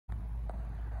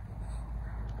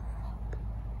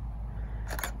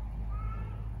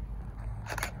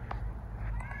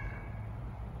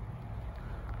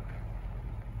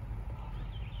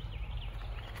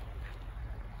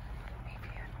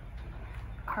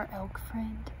Our elk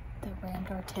friend that rammed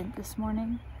our tent this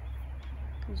morning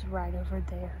is right over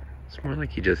there. It's more like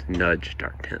he just nudged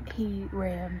our tent. He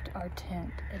rammed our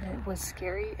tent and it was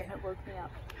scary and it woke me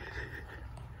up.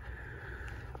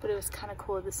 But it was kind of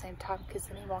cool at the same time because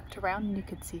then he walked around and you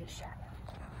could see a shadow.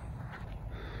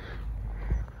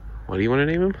 What do you want to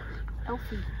name him?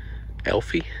 Elfie.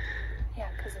 Elfie? Yeah,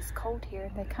 because it's cold here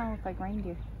and they kind of look like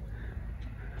reindeer.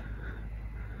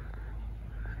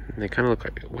 They kind of look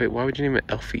like... Wait, why would you name it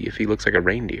Elfie if he looks like a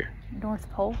reindeer?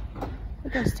 North Pole.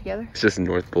 It goes together. It's just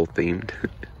North Pole themed.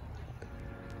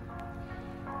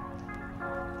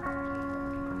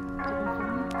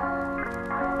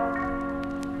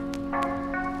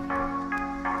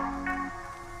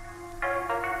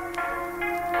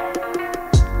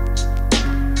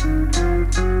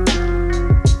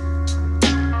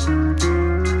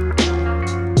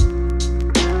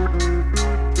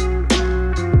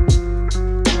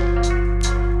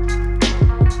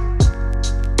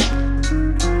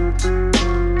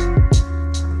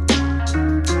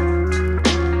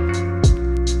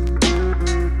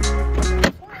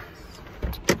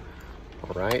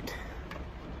 Right.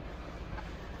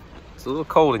 It's a little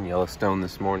cold in Yellowstone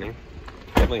this morning.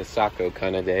 Definitely a Saco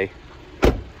kind of day.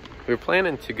 We were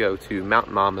planning to go to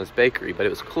Mountain Mama's Bakery, but it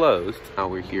was closed. Now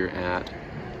we're here at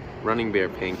Running Bear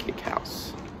Pancake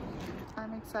House.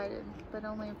 I'm excited, but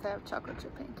only if they have chocolate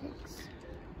chip pancakes.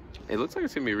 It looks like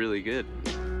it's gonna be really good.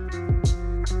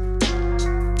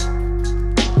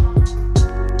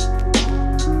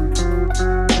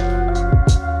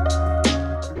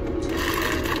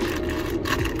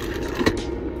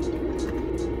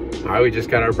 All right, we just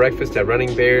got our breakfast at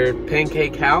Running Bear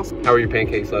Pancake House. How are your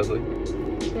pancakes, Leslie?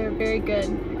 They're very good.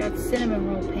 I got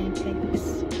cinnamon roll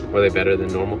pancakes. Were they better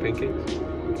than normal pancakes?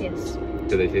 Yes.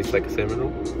 Do they taste like a cinnamon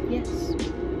roll? Yes.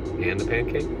 And a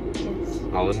pancake? Yes.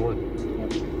 All in one?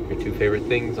 Yep. Your two favorite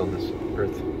things on this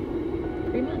earth.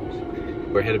 Pretty much.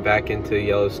 We're headed back into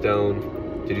Yellowstone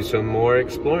to do some more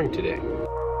exploring today.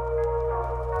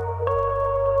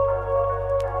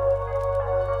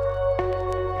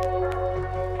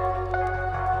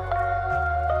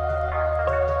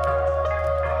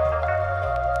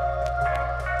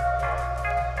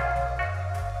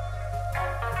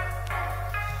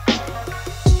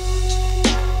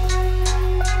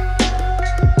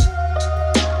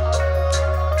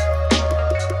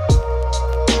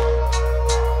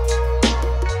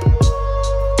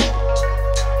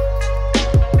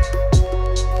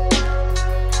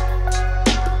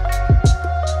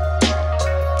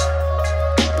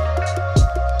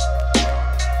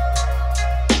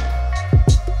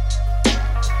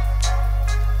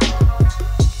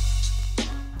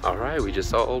 We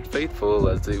just saw Old Faithful.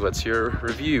 Leslie, what's your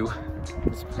review?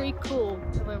 It's pretty cool.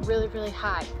 It went really, really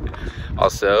high.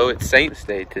 Also, it's Saints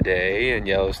Day today in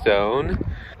Yellowstone.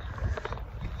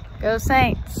 Go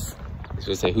Saints. I was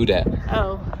gonna say, who dat?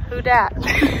 Oh, who dat?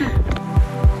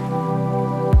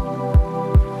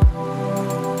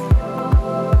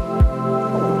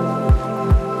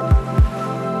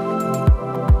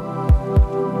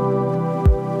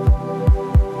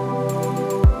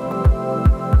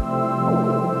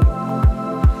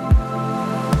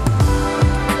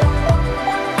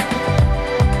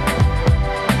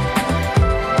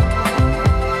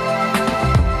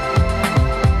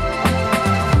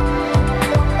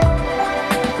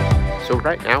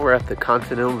 Right now we're at the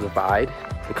Continental Divide.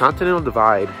 The Continental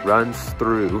Divide runs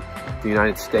through the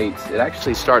United States. It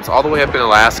actually starts all the way up in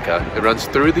Alaska. It runs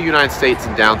through the United States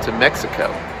and down to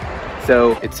Mexico.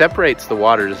 So it separates the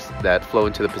waters that flow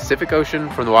into the Pacific Ocean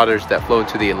from the waters that flow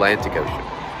into the Atlantic Ocean.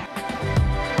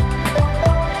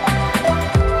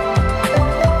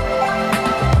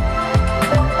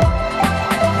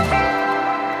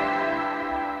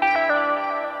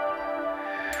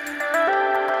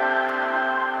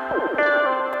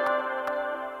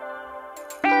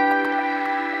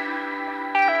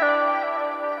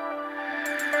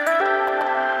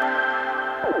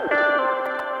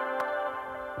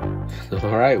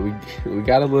 All right, we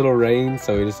got a little rain,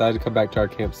 so we decided to come back to our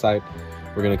campsite.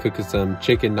 We're gonna cook some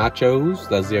chicken nachos.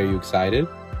 Leslie, are you excited?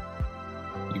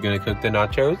 You gonna cook the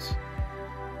nachos?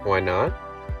 Why not?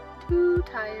 Too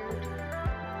tired.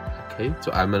 Okay,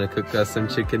 so I'm gonna cook us some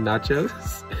chicken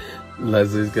nachos.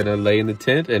 Leslie's gonna lay in the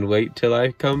tent and wait till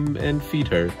I come and feed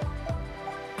her.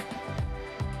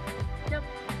 Yep.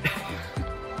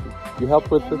 You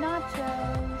helped with the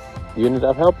nachos. You ended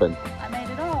up helping. I made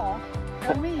it all.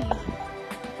 Go me.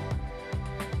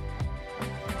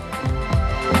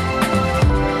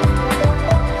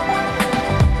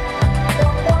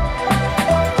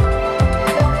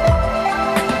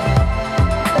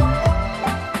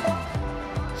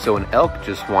 So an elk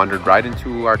just wandered right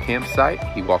into our campsite.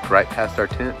 He walked right past our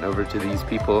tent and over to these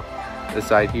people this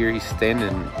side here. He's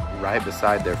standing right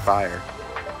beside their fire.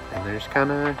 And they're just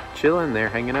kind of chilling there,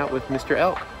 hanging out with Mr.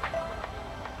 Elk.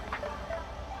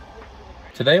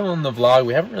 Today on the vlog,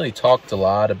 we haven't really talked a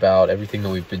lot about everything that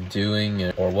we've been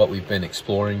doing or what we've been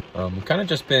exploring. We've kind of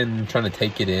just been trying to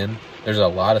take it in. There's a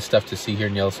lot of stuff to see here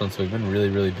in Yellowstone, so we've been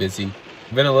really busy.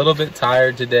 We've been a little bit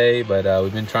tired today, but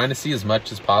we've been trying to see as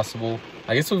much as possible.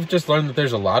 I guess we've just learned that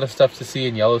there's a lot of stuff to see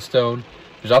in Yellowstone.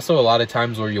 There's also a lot of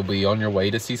times where you'll be on your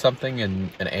way to see something and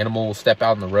an animal will step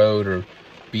out in the road or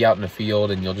be out in the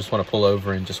field and you'll just want to pull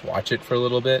over and just watch it for a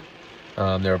little bit.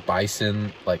 There are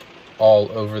bison like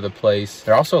all over the place.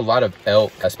 There are also a lot of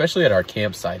elk, especially at our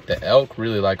campsite. The elk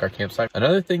really like our campsite.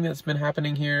 Another thing that's been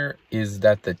happening here is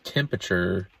that the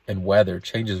temperature and weather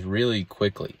changes really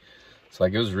quickly. So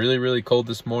like it was really cold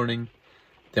this morning.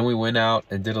 Then we went out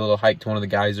and did a little hike to one of the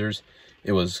geysers.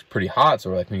 It was pretty hot,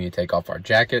 so we're like, we need to take off our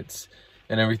jackets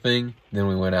and everything. Then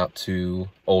we went out to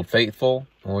Old Faithful.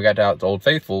 When we got out to Old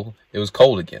Faithful, it was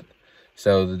cold again.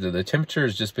 So the temperature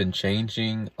has just been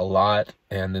changing a lot,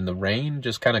 and then the rain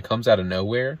just kind of comes out of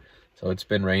nowhere. So it's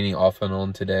been raining off and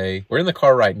on today. We're in the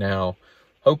car right now,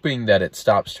 hoping that it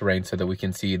stops to rain so that we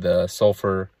can see the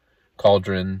sulfur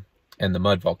cauldron and the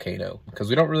mud volcano, because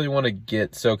we don't really want to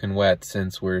get soaking wet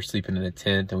since we're sleeping in a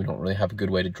tent and we don't really have a good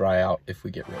way to dry out if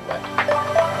we get real wet.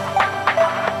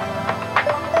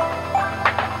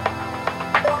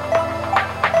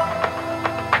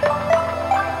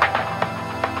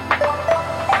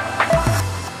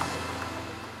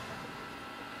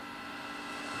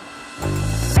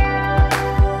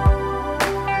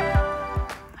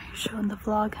 Showing the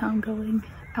vlog how I'm going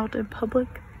out in public.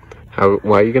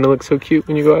 Why are you gonna look so cute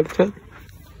when you go out of the tent?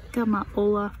 Got my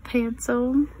Olaf pants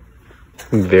on.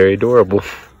 Very adorable.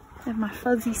 And my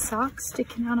fuzzy socks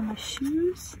sticking out of my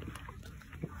shoes.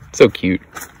 So cute.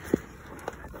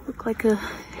 Look like a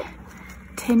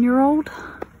 10-year-old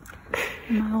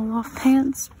in my Olaf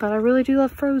pants, but I really do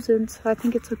love Frozen, so I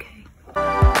think it's okay.